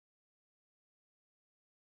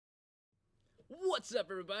What's up,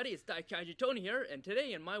 everybody? It's DaiKaiju Tony here, and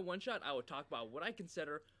today in my one-shot, I will talk about what I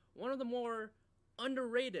consider one of the more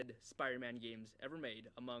underrated Spider-Man games ever made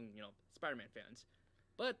among, Spider-Man fans.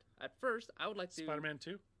 But at first, I would like to... Spider-Man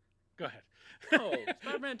 2? Go ahead. No,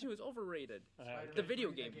 Spider-Man 2 is overrated. The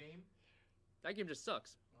video game. That game just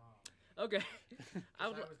sucks. Oh. Okay. I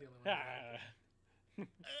was the only one.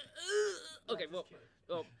 Okay, well,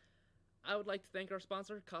 I would like to thank our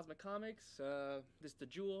sponsor, Cosmic Comics. This is the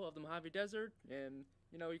jewel of the Mojave Desert, and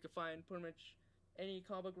you can find pretty much any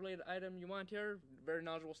comic book related item you want here. Very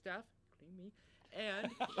knowledgeable staff, including me,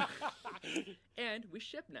 and and we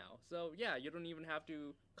ship now. So yeah, you don't even have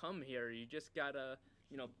to come here. You just gotta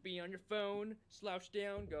be on your phone, slouch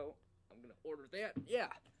down, go. I'm gonna order that. Yeah.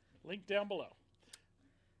 Link down below.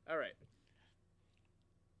 All right.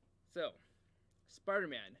 So,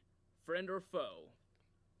 Spider-Man, friend or foe?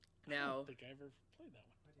 Now, I don't think I ever played that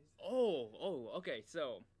one. Okay.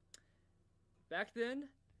 So, back then,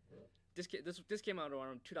 this came out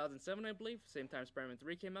around 2007, I believe. Same time Spider-Man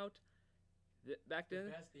 3 came out. Back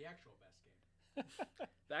then, the actual best game.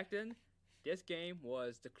 Back then, this game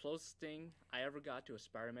was the closest thing I ever got to a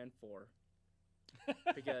Spider-Man 4.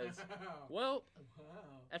 Because, well,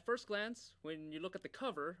 at first glance, when you look at the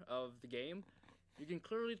cover of the game, you can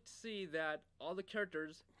clearly see that all the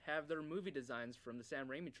characters have their movie designs from the Sam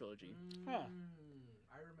Raimi trilogy. I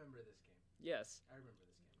remember this game. Yes. I remember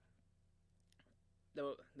this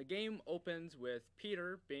game. The game opens with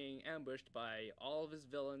Peter being ambushed by all of his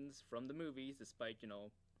villains from the movies, despite,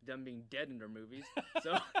 them being dead in their movies.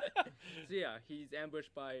 So yeah, he's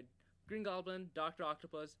ambushed by Green Goblin, Dr.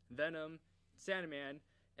 Octopus, Venom, Sandman,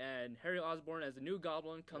 and Harry Osborn as the new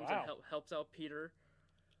Goblin comes and helps out Peter.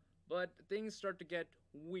 But things start to get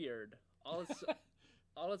weird. All of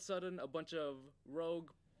a sudden, a bunch of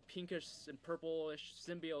rogue, pinkish and purplish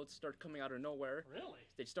symbiotes start coming out of nowhere. Really?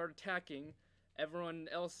 They start attacking. Everyone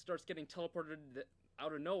else starts getting teleported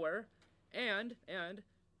out of nowhere. And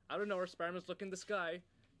out of nowhere, Spider-Man's looking in the sky.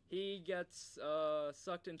 He gets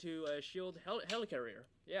sucked into a SHIELD helicarrier.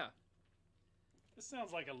 Yeah. This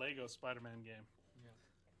sounds like a Lego Spider-Man game. Yeah.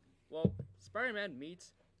 Well, Spider-Man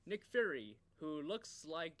meets Nick Fury, who looks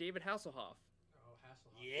like David Hasselhoff. Oh,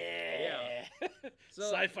 Hasselhoff. Yeah.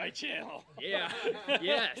 So, Sci-Fi Channel. Yeah.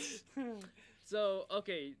 Yes. So,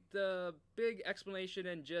 okay, the big explanation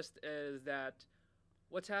and gist is that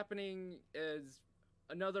what's happening is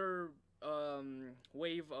another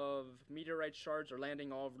wave of meteorite shards are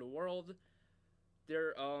landing all over the world.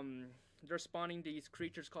 They're spawning these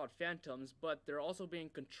creatures called phantoms, but they're also being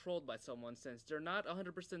controlled by someone since they're not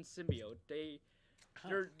 100% symbiote.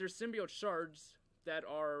 They're symbiote shards that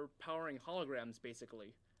are powering holograms,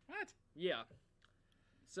 basically. What? Yeah.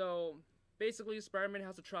 So, basically, Spider-Man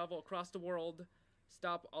has to travel across the world,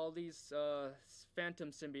 stop all these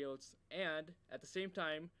phantom symbiotes, and, at the same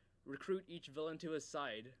time, recruit each villain to his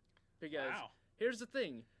side. Because, here's the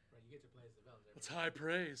thing. Right, you get to play as the villains. That's high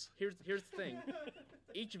praise. Here's the thing.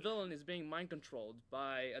 Each villain is being mind-controlled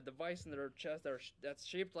by a device in their chest that's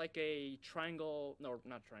shaped like a triangle... No,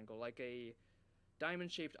 not triangle. Like a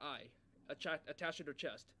diamond-shaped eye attached to their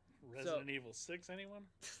chest. Resident Evil 6, anyone?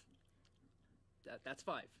 That's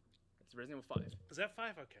 5. It's Resident Evil 5. Is that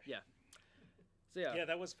 5? Okay. Yeah. So yeah,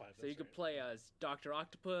 that was 5. So you could play as Dr.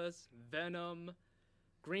 Octopus, Venom,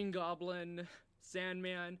 Green Goblin,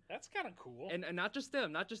 Sandman. That's kind of cool. And not just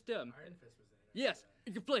them. Iron Fist was in it. Yes,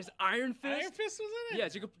 you could play as Iron Fist. Iron Fist was in it?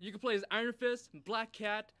 Yes, you could play as Iron Fist, Black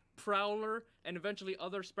Cat, Prowler, and eventually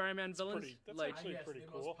other Spider-Man villains. That's actually pretty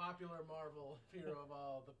cool. The most popular Marvel hero of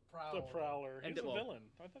all, the Prowler. The Prowler. He's a well, villain.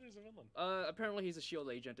 I thought he was a villain. Apparently he's a SHIELD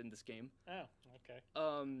agent in this game. Oh, okay.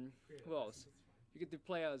 Who else? You get to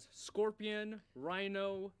play as Scorpion,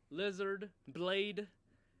 Rhino, Lizard, Blade.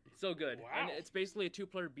 So good. Wow. And it's basically a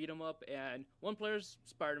two-player beat-em-up, and one player's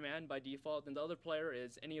Spider-Man by default, and the other player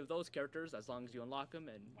is any of those characters as long as you unlock them.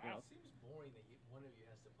 And It seems boring that one of you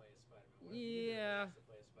has to play as Spider-Man. Yeah. Has to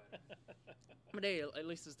play as Spider-Man. But hey, at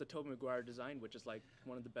least it's the Tobey Maguire design, which is like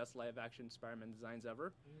one of the best live-action Spider-Man designs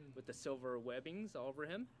ever, with the silver webbings all over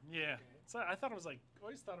him. Yeah. So I always thought it was like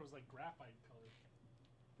graphite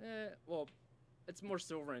color. Well, it's more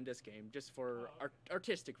silver in this game, just for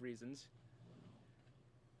artistic reasons.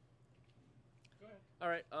 Go ahead. All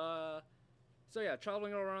right. So yeah,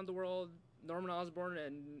 traveling around the world, Norman Osborn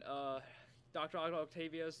and Dr.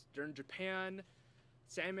 Octavius, they're in Japan.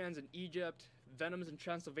 Sandman's in Egypt. Venom's in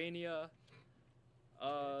Transylvania.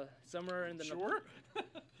 Somewhere in the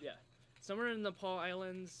yeah, somewhere in the Nepal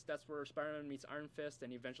Islands. That's where Spider-Man meets Iron Fist,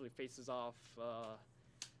 and he eventually faces off.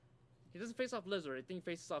 He doesn't face off Lizard. I think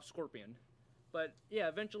he faces off Scorpion. But yeah,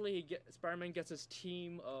 eventually Spider-Man gets his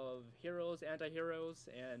team of heroes, anti-heroes,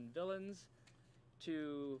 and villains,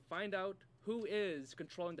 to find out who is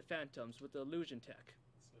controlling the Phantoms with the illusion tech.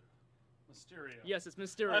 Mysterio. Yes, it's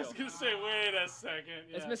Mysterio. I was gonna say, wait a second.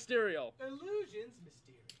 Yeah. It's Mysterio. Illusions,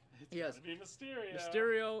 Mysterio. It's Yes. gotta be Mysterio.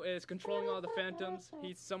 Mysterio is controlling all the Phantoms.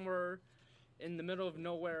 He's somewhere in the middle of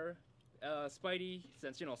nowhere. Spidey,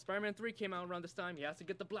 since Spider-Man 3 came out around this time, he has to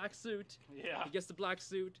get the black suit. Yeah. He gets the black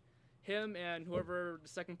suit. Him and whoever the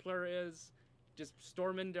second player is just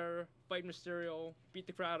storm in there, fight Mysterio, beat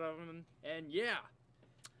the crowd out of him, and yeah.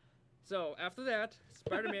 So after that,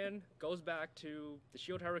 Spider-Man goes back to the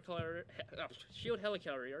Shield Helicarrier.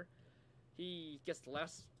 He gets the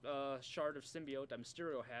last shard of symbiote that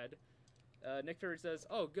Mysterio had. Nick Fury says,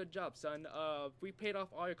 "Oh, good job, son. We paid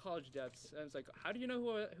off all your college debts." And it's like, "How do you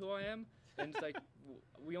know who I am?" And it's like,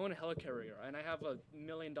 "We own a helicarrier, and I have a $1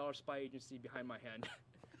 million spy agency behind my hand."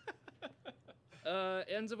 It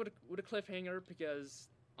ends up with a cliffhanger because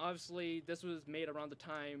obviously this was made around the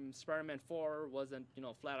time Spider-Man 4 wasn't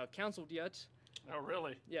flat out canceled yet. Oh,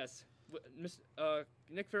 really? Yes.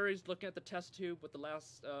 Nick Fury's looking at the test tube with the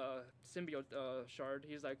last symbiote shard.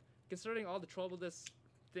 He's like, considering all the trouble this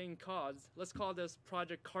thing caused, let's call this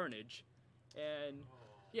Project Carnage. And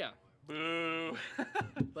yeah. Boo.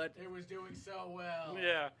 But it was doing so well.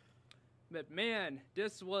 Yeah. But man,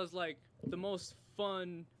 this was like the most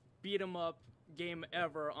fun beat 'em up game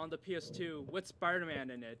ever on the PS2 with Spider-Man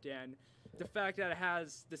in it, and the fact that it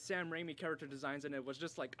has the Sam Raimi character designs in it was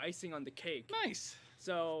just like icing on the cake. Nice.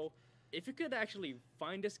 So if you could actually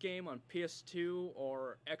find this game on PS2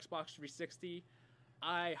 or Xbox 360,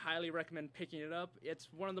 I highly recommend picking it up.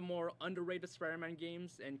 It's one of the more underrated Spider-Man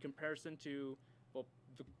games in comparison to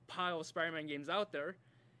the pile of Spider-Man games out there.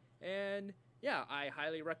 And yeah, I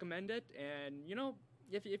highly recommend it. And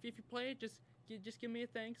if you play it, just give me a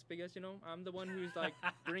thanks because I'm the one who's like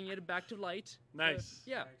bringing it back to light. Nice.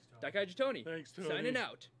 Yeah. Thanks, Tony. DaiKaiju Tony. Thanks, Tony. Signing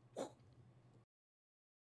out.